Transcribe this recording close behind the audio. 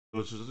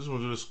Just want to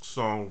do this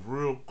song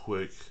real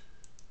quick.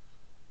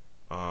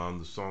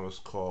 The song is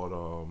called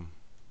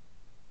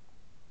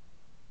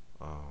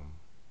um,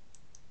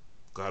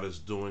 "God is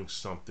Doing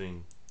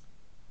Something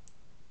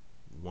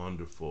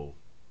Wonderful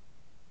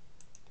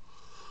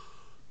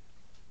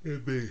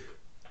in Me."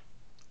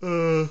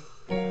 Uh,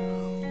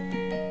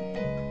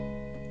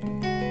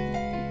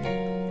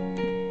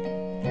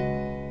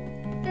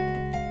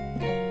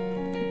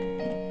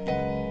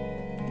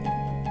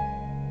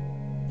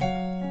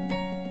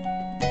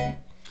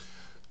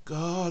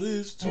 God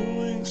is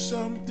doing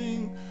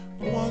something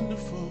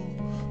wonderful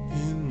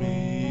in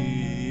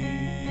me.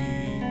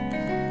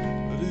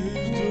 God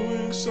is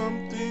doing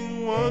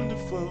something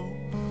wonderful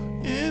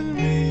in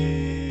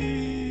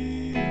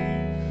me.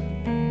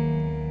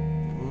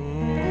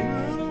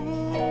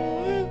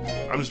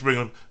 I'm just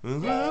bringing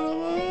doing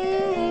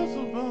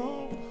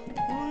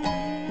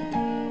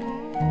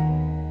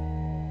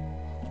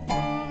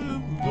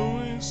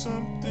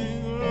something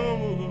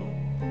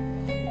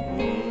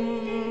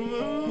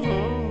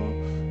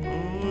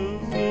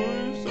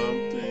doing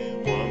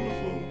something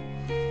wonderful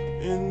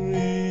in me.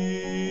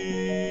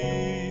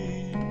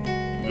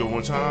 Do it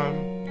one time.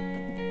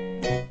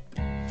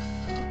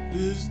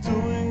 Is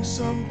doing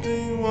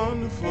something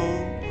wonderful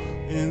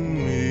in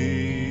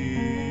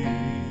me.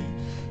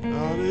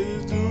 God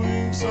is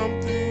doing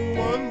something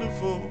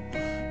wonderful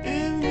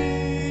in me.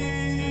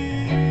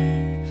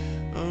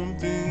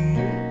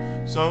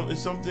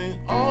 Something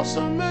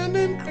awesome and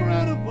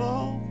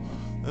incredible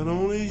that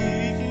only He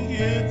can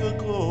get the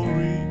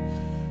glory.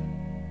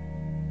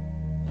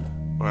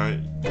 Right?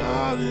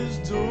 God is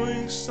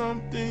doing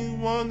something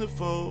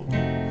wonderful,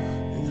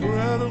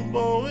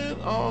 incredible,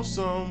 and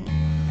awesome.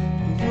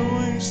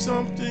 Doing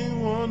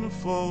something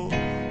wonderful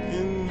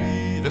in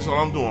me. That's all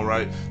I'm doing,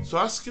 right? So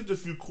I skipped a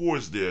few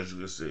chords there, as you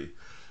can see.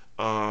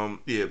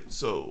 Yeah,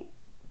 so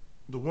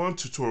the one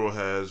tutorial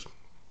has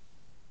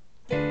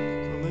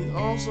something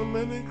awesome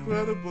and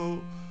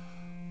incredible.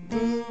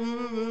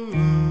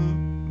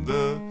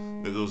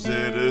 There goes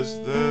there, this,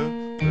 the.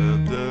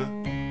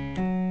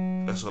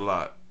 That's a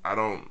lot. I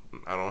don't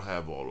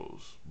have all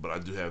those, but I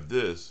do have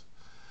this.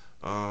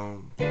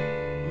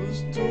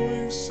 Was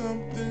doing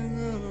something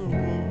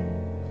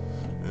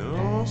and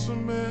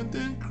awesome and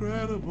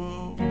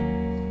incredible.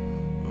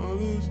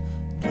 God is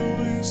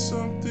doing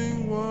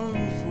something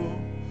wonderful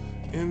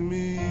in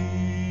me.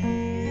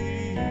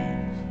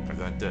 I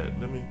got that.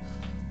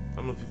 I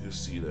don't know if you can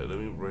see that. Let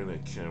me bring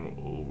that camera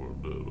over a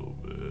little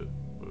bit.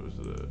 Where is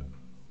that?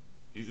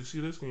 You can see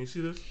this? Can you see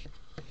this?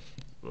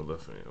 My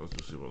left hand. Let's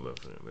just see my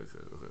left hand.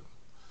 Okay.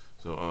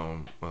 So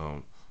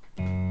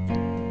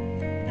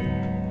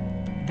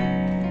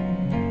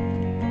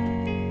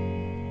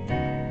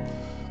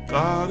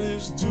God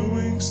is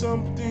doing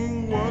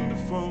something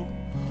wonderful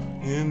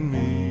in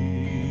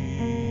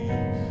me.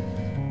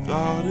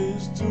 God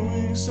is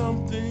doing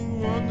something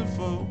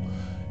wonderful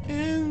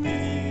in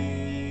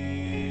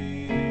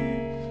me.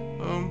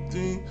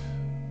 Something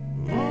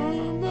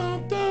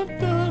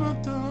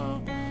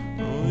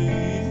only He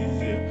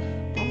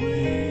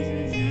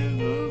can get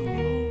the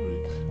glory.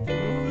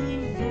 God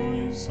is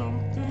doing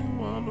something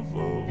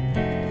wonderful.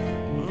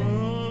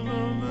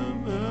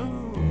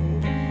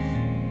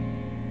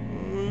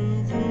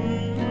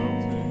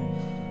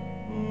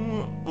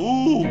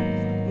 Ooh,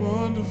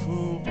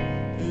 wonderful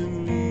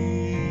in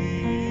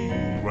me,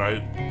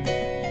 right?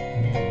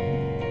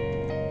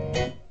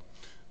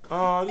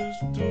 God is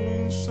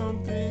doing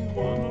something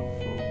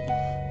wonderful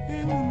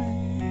in me.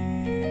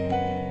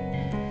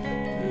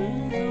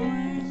 He's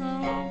doing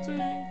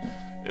something.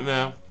 And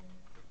now,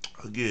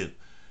 again,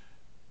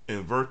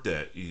 invert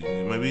that. You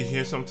maybe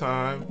here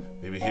sometime,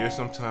 maybe here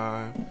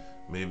sometime,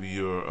 maybe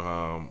you're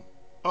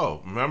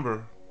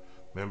remember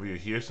you're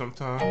here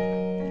sometime.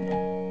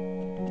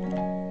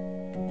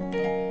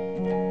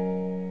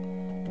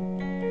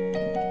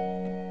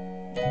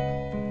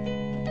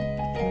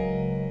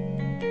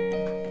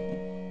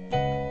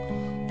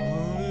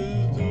 God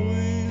is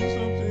doing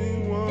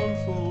something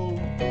wonderful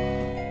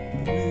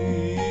in me.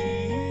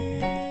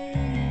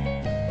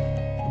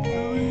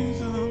 Doing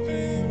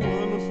something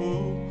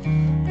wonderful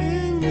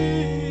in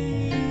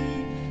me.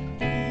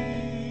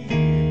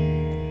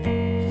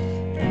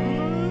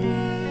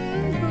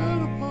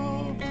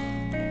 Incredible.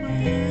 We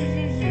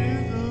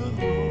give the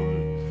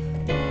glory.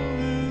 God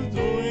is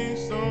doing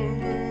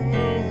something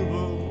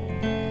wonderful.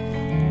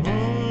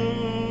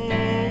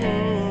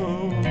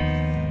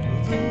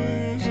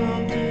 Doing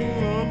something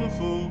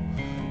wonderful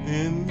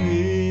in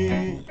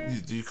me.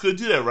 You could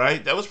do that,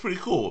 right? That was pretty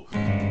cool.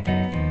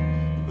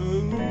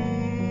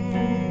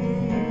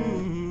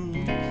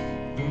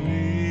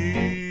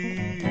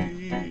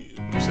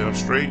 Sit up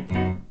straight.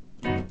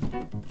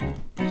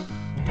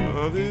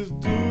 God is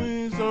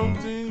doing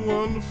something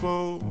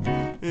wonderful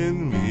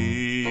in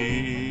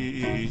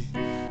me.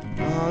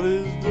 God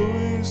is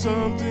doing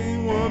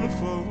something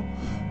wonderful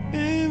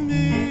in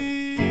me.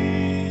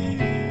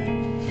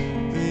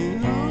 We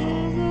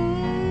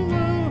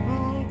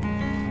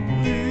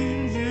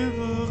give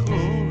the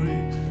glory.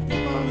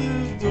 God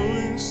is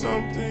doing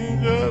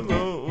something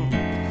alone.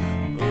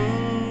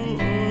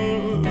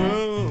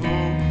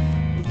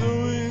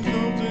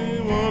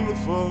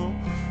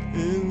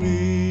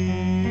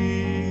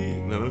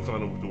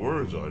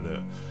 right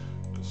there.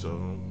 And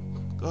so,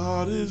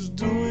 God is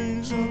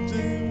doing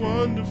something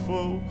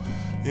wonderful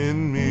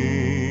in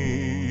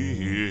me.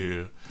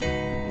 Yeah.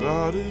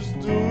 God is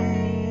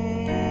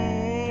doing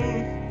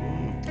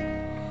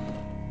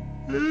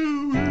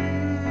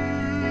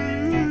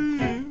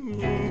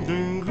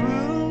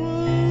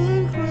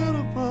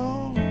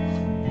incredible.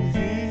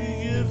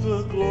 He gives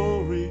the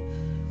glory.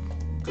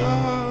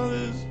 God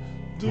is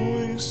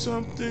doing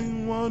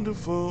something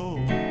wonderful,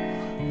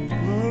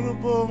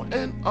 incredible,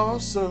 and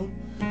awesome.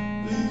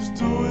 He's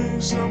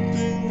doing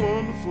something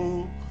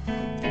wonderful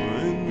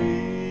in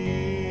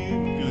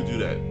me. You can do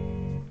that.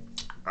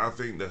 I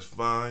think that's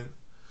fine.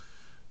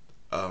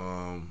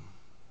 I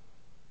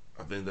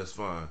think that's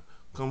fine.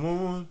 Come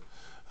on,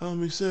 help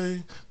me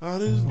say,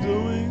 God is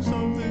doing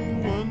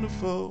something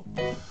wonderful.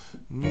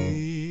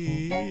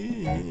 Me,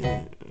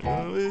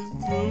 God is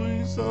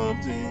doing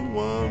something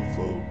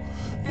wonderful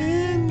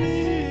in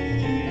me.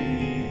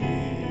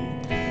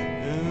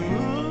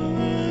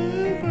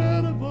 And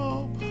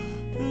incredible,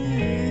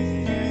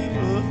 He is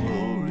the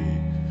glory.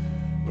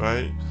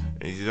 Right?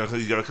 And you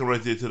gotta come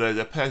right there to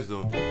that passage.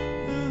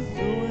 He's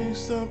doing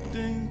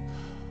something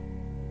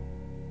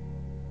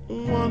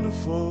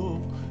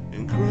wonderful,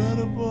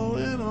 incredible,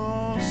 and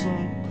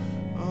awesome.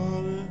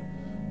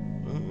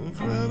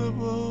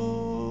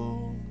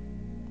 Incredible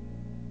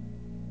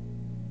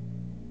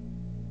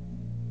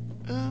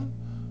and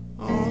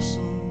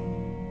awesome.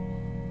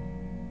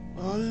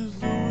 God is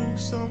doing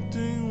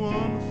something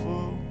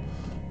wonderful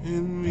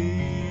in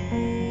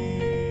me.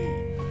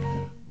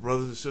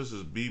 Brothers and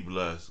sisters, be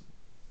blessed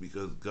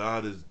because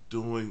God is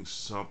doing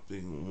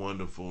something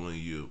wonderful in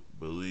you.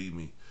 Believe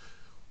me.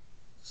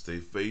 Stay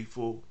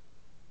faithful.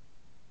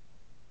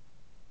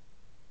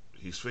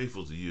 He's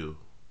faithful to you.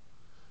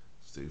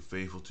 Stay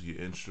faithful to your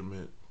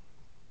instrument.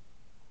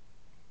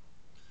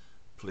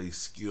 Play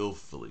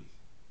skillfully.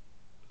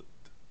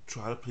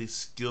 Try to play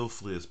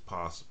skillfully as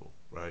possible,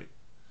 right?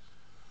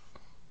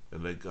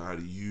 And let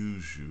God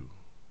use you.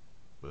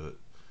 But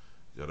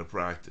you gotta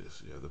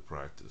practice. You have to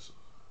practice.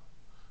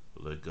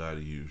 But let God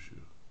use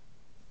you.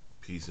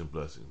 Peace and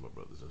blessings, my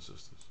brothers and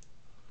sisters.